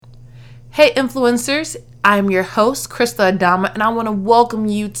Hey influencers, I'm your host, Krista Adama, and I want to welcome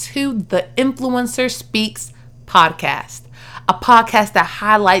you to the Influencer Speaks podcast, a podcast that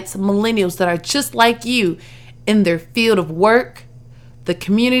highlights millennials that are just like you in their field of work, the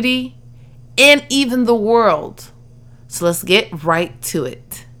community, and even the world. So let's get right to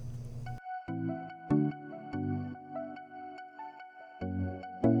it.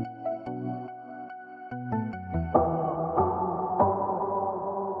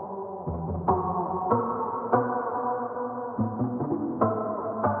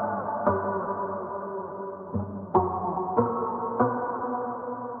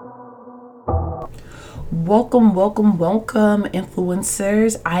 Welcome,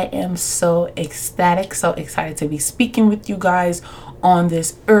 influencers. I am so ecstatic, so excited to be speaking with you guys on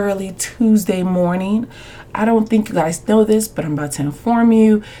this early Tuesday morning. I don't think you guys know this, but I'm about to inform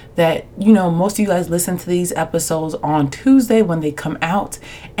you that, most of you guys listen to these episodes on Tuesday when they come out.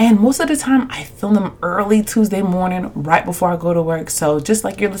 And most of the time I film them early Tuesday morning, right before I go to work. So just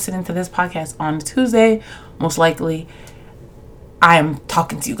like you're listening to this podcast on Tuesday, most likely I am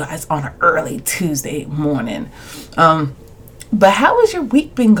talking to you guys on an early Tuesday morning. But how has your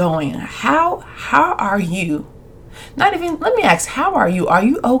week been going? How are you? Let me ask, how are you? Are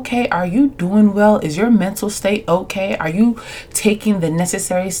you okay? Are you doing well? Is your mental state okay? Are you taking the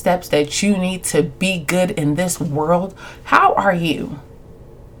necessary steps that you need to be good in this world? How are you?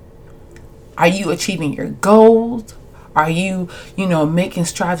 Are you achieving your goals? Are you, making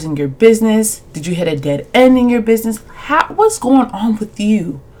strides in your business? Did you hit a dead end in your business? What's going on with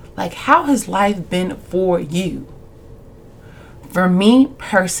you? Like, how has life been for you? For me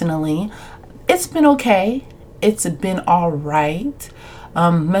personally, it's been okay. It's been all right.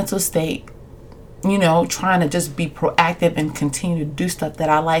 Mental state, trying to just be proactive and continue to do stuff that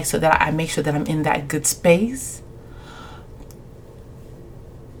I like so that I make sure that I'm in that good space.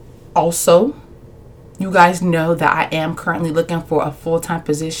 Also, you guys know that I am currently looking for a full-time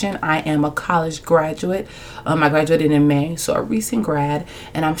position. I am a college graduate. I graduated in May, so a recent grad,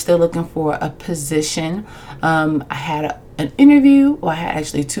 and I'm still looking for a position. I had an interview. Well, I had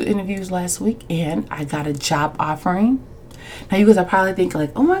actually 2 interviews last week, and I got a job offering. Now, you guys are probably thinking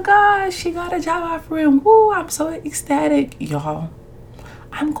like, oh my gosh, she got a job offering. Woo, I'm so ecstatic. Y'all,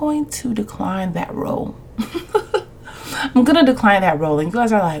 I'm going to decline that role. I'm going to decline that role. And you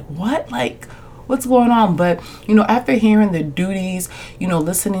guys are like, what? What's going on? But, after hearing the duties,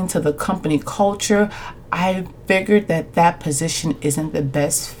 listening to the company culture, I figured that position isn't the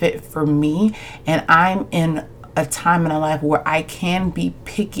best fit for me. And I'm in a time in a life where I can be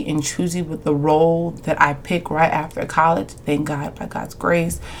picky and choosy with the role that I pick right after college. Thank God, by God's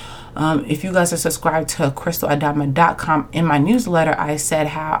grace. If you guys are subscribed to crystaladama.com, in my newsletter, I said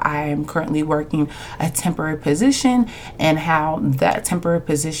how I am currently working a temporary position and how that temporary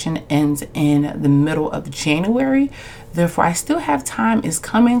position ends in the middle of January. Therefore, I still have time. It's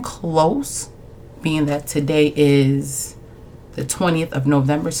coming close, being that today is the 20th of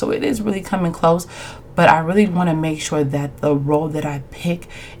November. So it is really coming close. But I really want to make sure that the role that I pick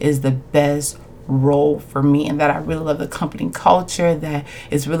is the best role for me, and that I really love the company culture that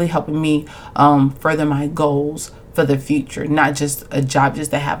is really helping me further my goals for the future, not just a job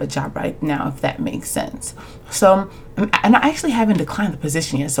just to have a job right now, if that makes sense. So, and I actually haven't declined the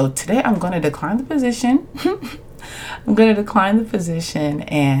position yet, so today I'm going to decline the position. I'm going to decline the position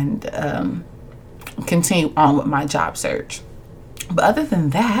and continue on with my job search. But other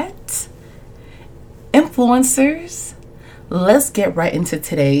than that, influencers, let's get right into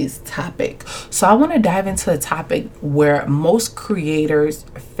today's topic. So I want to dive into a topic where most creators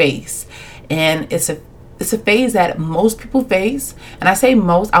face, and it's a phase that most people face. And I say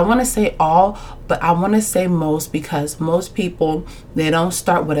most, I want to say all, but I want to say most because most people, they don't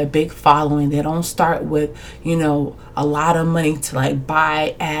start with a big following. They don't start with, a lot of money to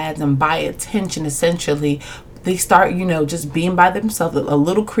buy ads and buy attention essentially. They start, just being by themselves, a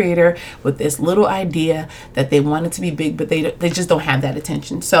little creator with this little idea that they want it to be big, but they just don't have that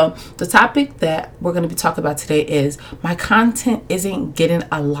attention. So the topic that we're going to be talking about today is, my content isn't getting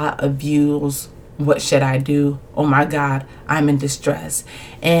a lot of views. What should I do? Oh my God, I'm in distress.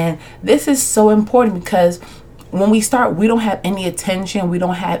 And this is so important because when we start, we don't have any attention. We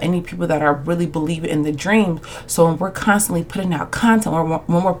don't have any people that are really believing in the dream. So when we're constantly putting out content,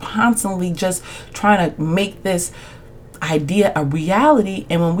 when we're constantly just trying to make this idea a reality,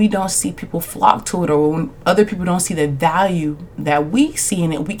 and when we don't see people flock to it, or when other people don't see the value that we see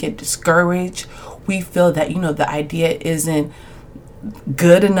in it, we get discouraged. We feel that, the idea isn't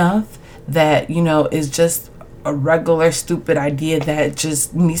good enough, that, is just a regular stupid idea that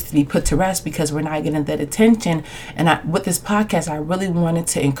just needs to be put to rest because we're not getting that attention. And with this podcast, I really wanted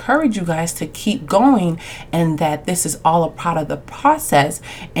to encourage you guys to keep going, and that this is all a part of the process.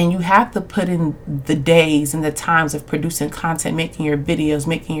 And you have to put in the days and the times of producing content, making your videos,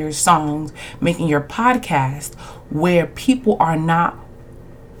 making your songs, making your podcast, where people are not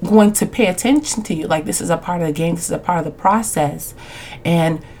going to pay attention to you. Like, this is a part of the game. This is a part of the process.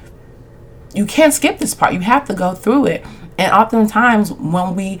 And you can't skip this part. You have to go through it. And oftentimes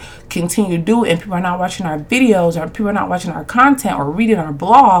when we continue to do it and people are not watching our videos, or people are not watching our content or reading our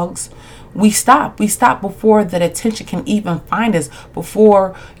blogs, we stop. We stop before that attention can even find us,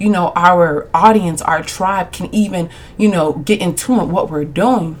 before, our audience, our tribe can even, get in tune with what we're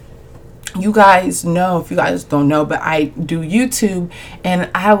doing. You guys know, if you guys don't know, but I do YouTube, and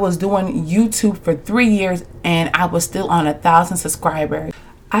I was doing YouTube for 3 years and I was still on 1,000 subscribers.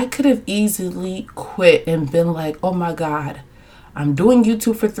 I could have easily quit and been like, oh my God, I'm doing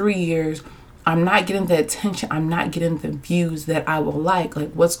YouTube for 3 years. I'm not getting the attention. I'm not getting the views that I would like.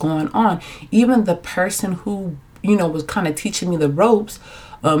 Like, what's going on? Even the person who, was kind of teaching me the ropes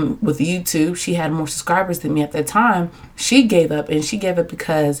with YouTube, she had more subscribers than me at the time. She gave up, and she gave up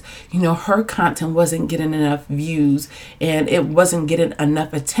because, her content wasn't getting enough views and it wasn't getting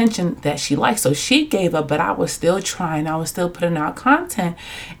enough attention that she liked. So she gave up, but I was still trying. I was still putting out content.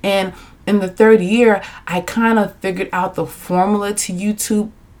 And in the third year, I kind of figured out the formula to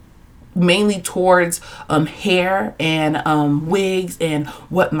YouTube, mainly towards hair and wigs and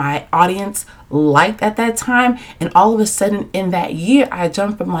what my audience liked at that time. And all of a sudden in that year, I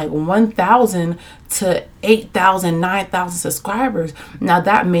jumped from like 1,000 to 8,000, 9,000 subscribers. Now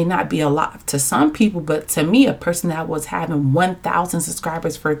that may not be a lot to some people, but to me, a person that was having 1,000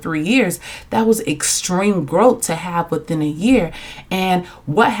 subscribers for 3 years, that was extreme growth to have within a year. And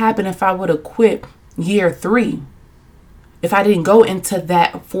what happened if I would have quit year 3? If I didn't go into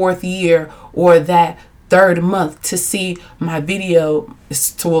that 4th year or that 3rd month to see my video,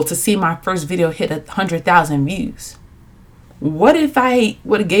 to see my first video hit 100,000 views? What if I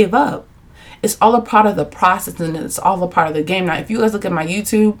would have gave up? It's all a part of the process, and it's all a part of the game. Now, if you guys look at my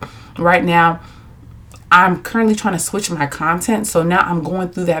YouTube right now, I'm currently trying to switch my content. So now I'm going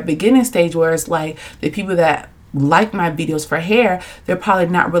through that beginning stage where it's like the people that like my videos for hair, they're probably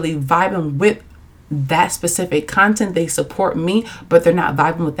not really vibing with that specific content. They support me, but they're not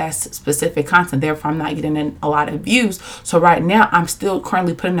vibing with that specific content. Therefore, I'm not getting a lot of views. So right now, I'm still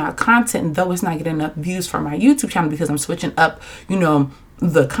currently putting out content, though it's not getting enough views for my YouTube channel because I'm switching up,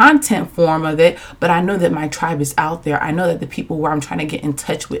 the content form of it. But I know that my tribe is out there. I know that the people where I'm trying to get in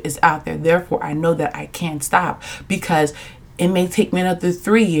touch with is out there. Therefore, I know that I can't stop, because it may take me another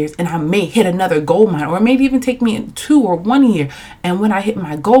 3 years and I may hit another gold mine, or maybe even take me 2 or 1 year. And when I hit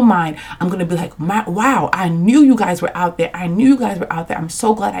my gold mine, I'm going to be like, wow, I knew you guys were out there. I knew you guys were out there. I'm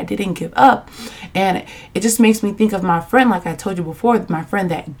so glad I didn't give up. And it just makes me think of my friend, like I told you before, my friend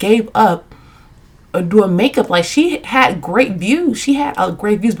that gave up doing makeup. Like, she had great views. She had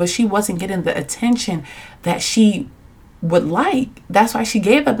great views, but she wasn't getting the attention that she would like. That's why she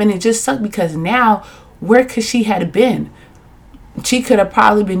gave up. And it just sucked, because now where could she have been? She could have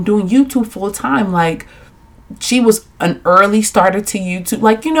probably been doing YouTube full time. Like, she was an early starter to YouTube.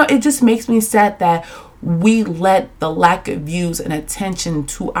 Like, it just makes me sad that we let the lack of views and attention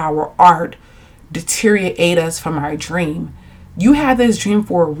to our art deteriorate us from our dream. You have this dream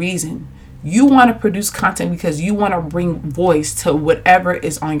for a reason. You want to produce content because you want to bring voice to whatever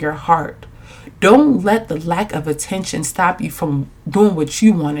is on your heart. Don't let the lack of attention stop you from doing what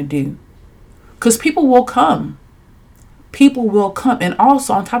you want to do, because people will come. People will come. And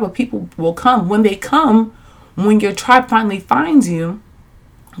also, on top of people will come, when they come, when your tribe finally finds you,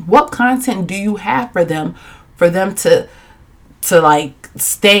 what content do you have for them to like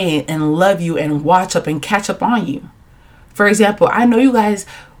stay and love you and watch up and catch up on you? For example, I know you guys,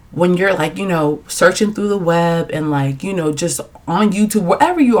 when you're like, searching through the web and like, just on YouTube,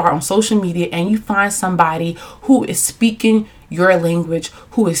 wherever you are on social media, and you find somebody who is speaking your language,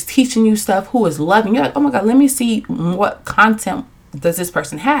 who is teaching you stuff, who is loving you, you're like, oh my God, let me see what content does this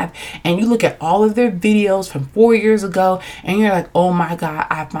person have. And you look at all of their videos from 4 years ago, and you're like, oh my God,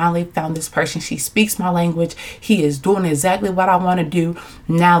 I finally found this person. She speaks my language. He is doing exactly what I want to do.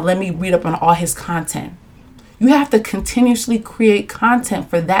 Now let me read up on all his content. You have to continuously create content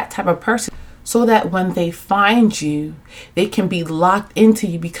for that type of person, so that when they find you, they can be locked into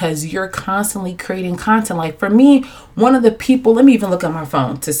you because you're constantly creating content. Like, for me, one of the people, let me even look at my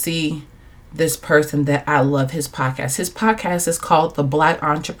phone to see this person that I love, his podcast. His podcast is called the Black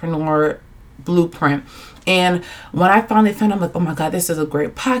Entrepreneur Blueprint. And when I finally found, I'm like, oh my God, this is a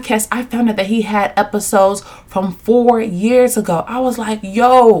great podcast. I found out that he had episodes from 4 years ago. I was like,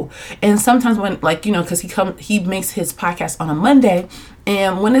 yo. And sometimes when, like, you know, because he makes his podcast on a Monday,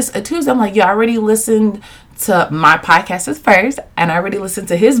 and when it's a Tuesday, I'm like, yo, I already listened to my podcast first, and I already listened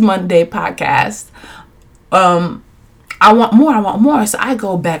to his Monday podcast. I want more. So I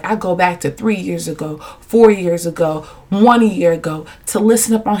go back to 3 years ago, 4 years ago, 1 year ago to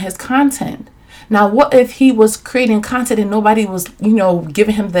listen up on his content. Now, what if he was creating content and nobody was, you know,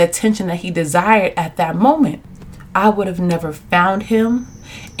 giving him the attention that he desired at that moment? I would have never found him,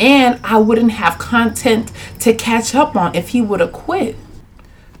 and I wouldn't have content to catch up on if he would have quit.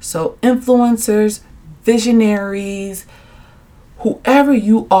 So influencers, visionaries, whoever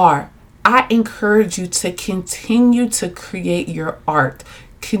you are, I encourage you to continue to create your art.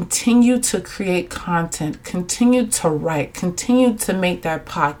 Continue to create content, continue to write, continue to make that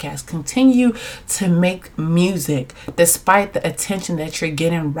podcast, continue to make music despite the attention that you're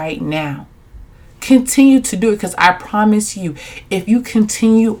getting right now. Continue to do it, because I promise you, if you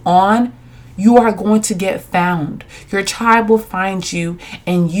continue on, you are going to get found. Your tribe will find you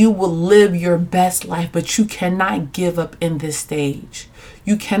and you will live your best life, but you cannot give up in this stage.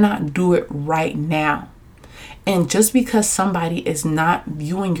 You cannot do it right now. And just because somebody is not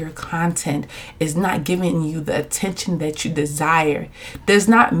viewing your content, is not giving you the attention that you desire, does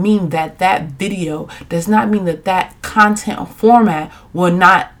not mean that that video, does not mean that that content format will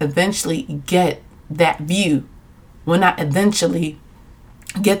not eventually get that view, will not eventually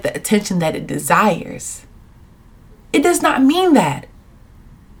get the attention that it desires. It does not mean that.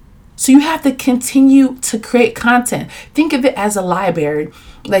 So you have to continue to create content. Think of it as a library.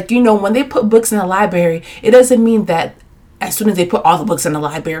 Like, you know, when they put books in a library, it doesn't mean that as soon as they put all the books in the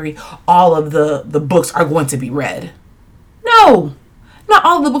library, all of the books are going to be read. No, not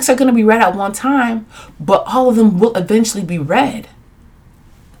all of the books are going to be read at one time, but all of them will eventually be read.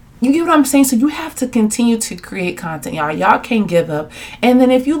 You get what I'm saying? So you have to continue to create content, y'all. Y'all can't give up. And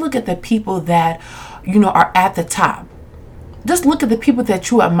then if you look at the people that, you know, are at the top, just look at the people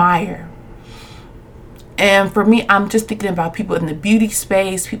that you admire. And for me, I'm just thinking about people in the beauty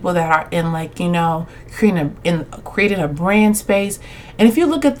space, people that are in, like, you know, creating a brand space. And if you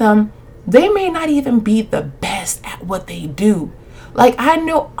look at them, they may not even be the best at what they do. Like, I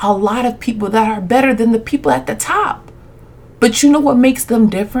know a lot of people that are better than the people at the top. But you know what makes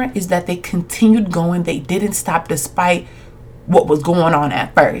them different is that they continued going. They didn't stop despite what was going on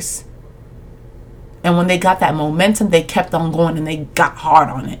at first. And when they got that momentum, they kept on going and they got hard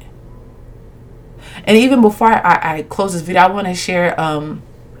on it. And even before I close this video, I want to share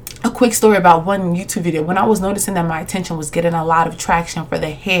a quick story about one YouTube video. When I was noticing that my attention was getting a lot of traction for the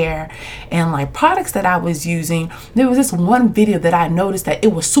hair and like products that I was using, there was this one video that I noticed that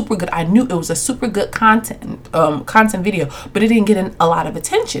it was super good. I knew it was a super good content video, but it didn't get a lot of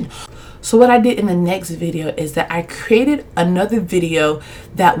attention. So what I did in the next video is that I created another video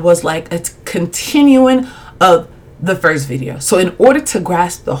that was like a continuing of the first video. So in order to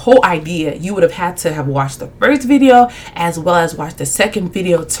grasp the whole idea, you would have had to have watched the first video as well as watch the second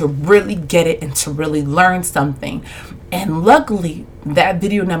video to really get it and to really learn something. And luckily, that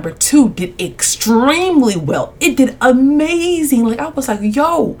video number 2 did extremely well. It did amazing. Like, I was like,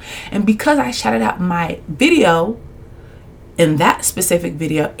 yo. And because I shouted out my video in that specific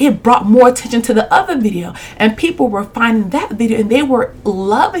video, it brought more attention to the other video. And people were finding that video and they were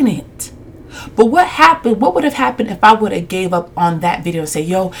loving it. But what would have happened if I would have gave up on that video and say,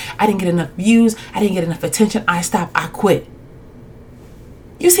 yo, I didn't get enough views, I didn't get enough attention, I stopped, I quit.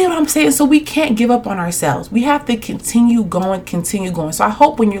 You see what I'm saying? So we can't give up on ourselves. We have to continue going. So I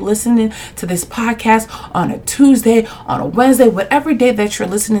hope when you're listening to this podcast on a Tuesday, on a Wednesday, whatever day that you're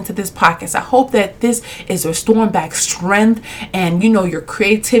listening to this podcast, I hope that this is restoring back strength and, you know, your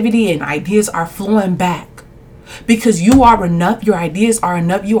creativity and ideas are flowing back. Because you are enough, your ideas are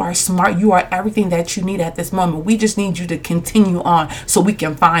enough, you are smart, you are everything that you need at this moment. We just need you to continue on so we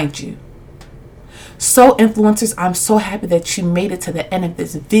can find you. So influencers, I'm so happy that you made it to the end of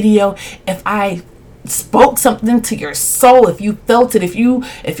this video. If I spoke something to your soul, if you felt it, if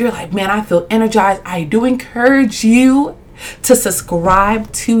you're like, man, I feel energized, I do encourage you to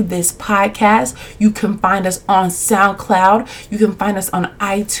subscribe to this podcast. You can find us on SoundCloud. You can find us on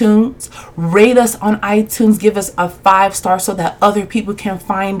iTunes. Rate us on iTunes. Give us a 5-star so that other people can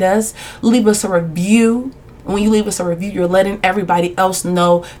find us. Leave us a review. When you leave us a review, you're letting everybody else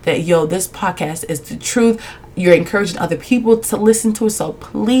know that, this podcast is the truth. You're encouraging other people to listen to it. So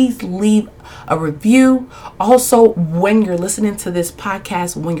please leave a review. Also, when you're listening to this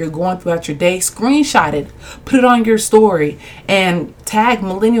podcast, when you're going throughout your day, screenshot it, put it on your story, and tag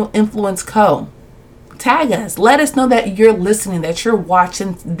Millennial Influence Co. Tag us. Let us know that you're listening, that you're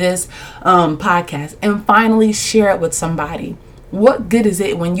watching this podcast. And finally, share it with somebody. What good is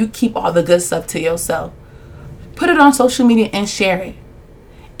it when you keep all the good stuff to yourself? Put it on social media and share it.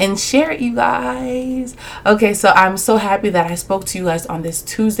 And share it, you guys. Okay, so I'm so happy that I spoke to you guys on this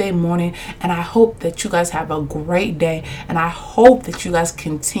Tuesday morning. And I hope that you guys have a great day. And I hope that you guys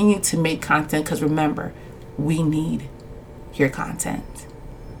continue to make content. Because remember, we need your content.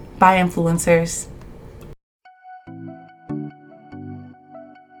 Bye, influencers.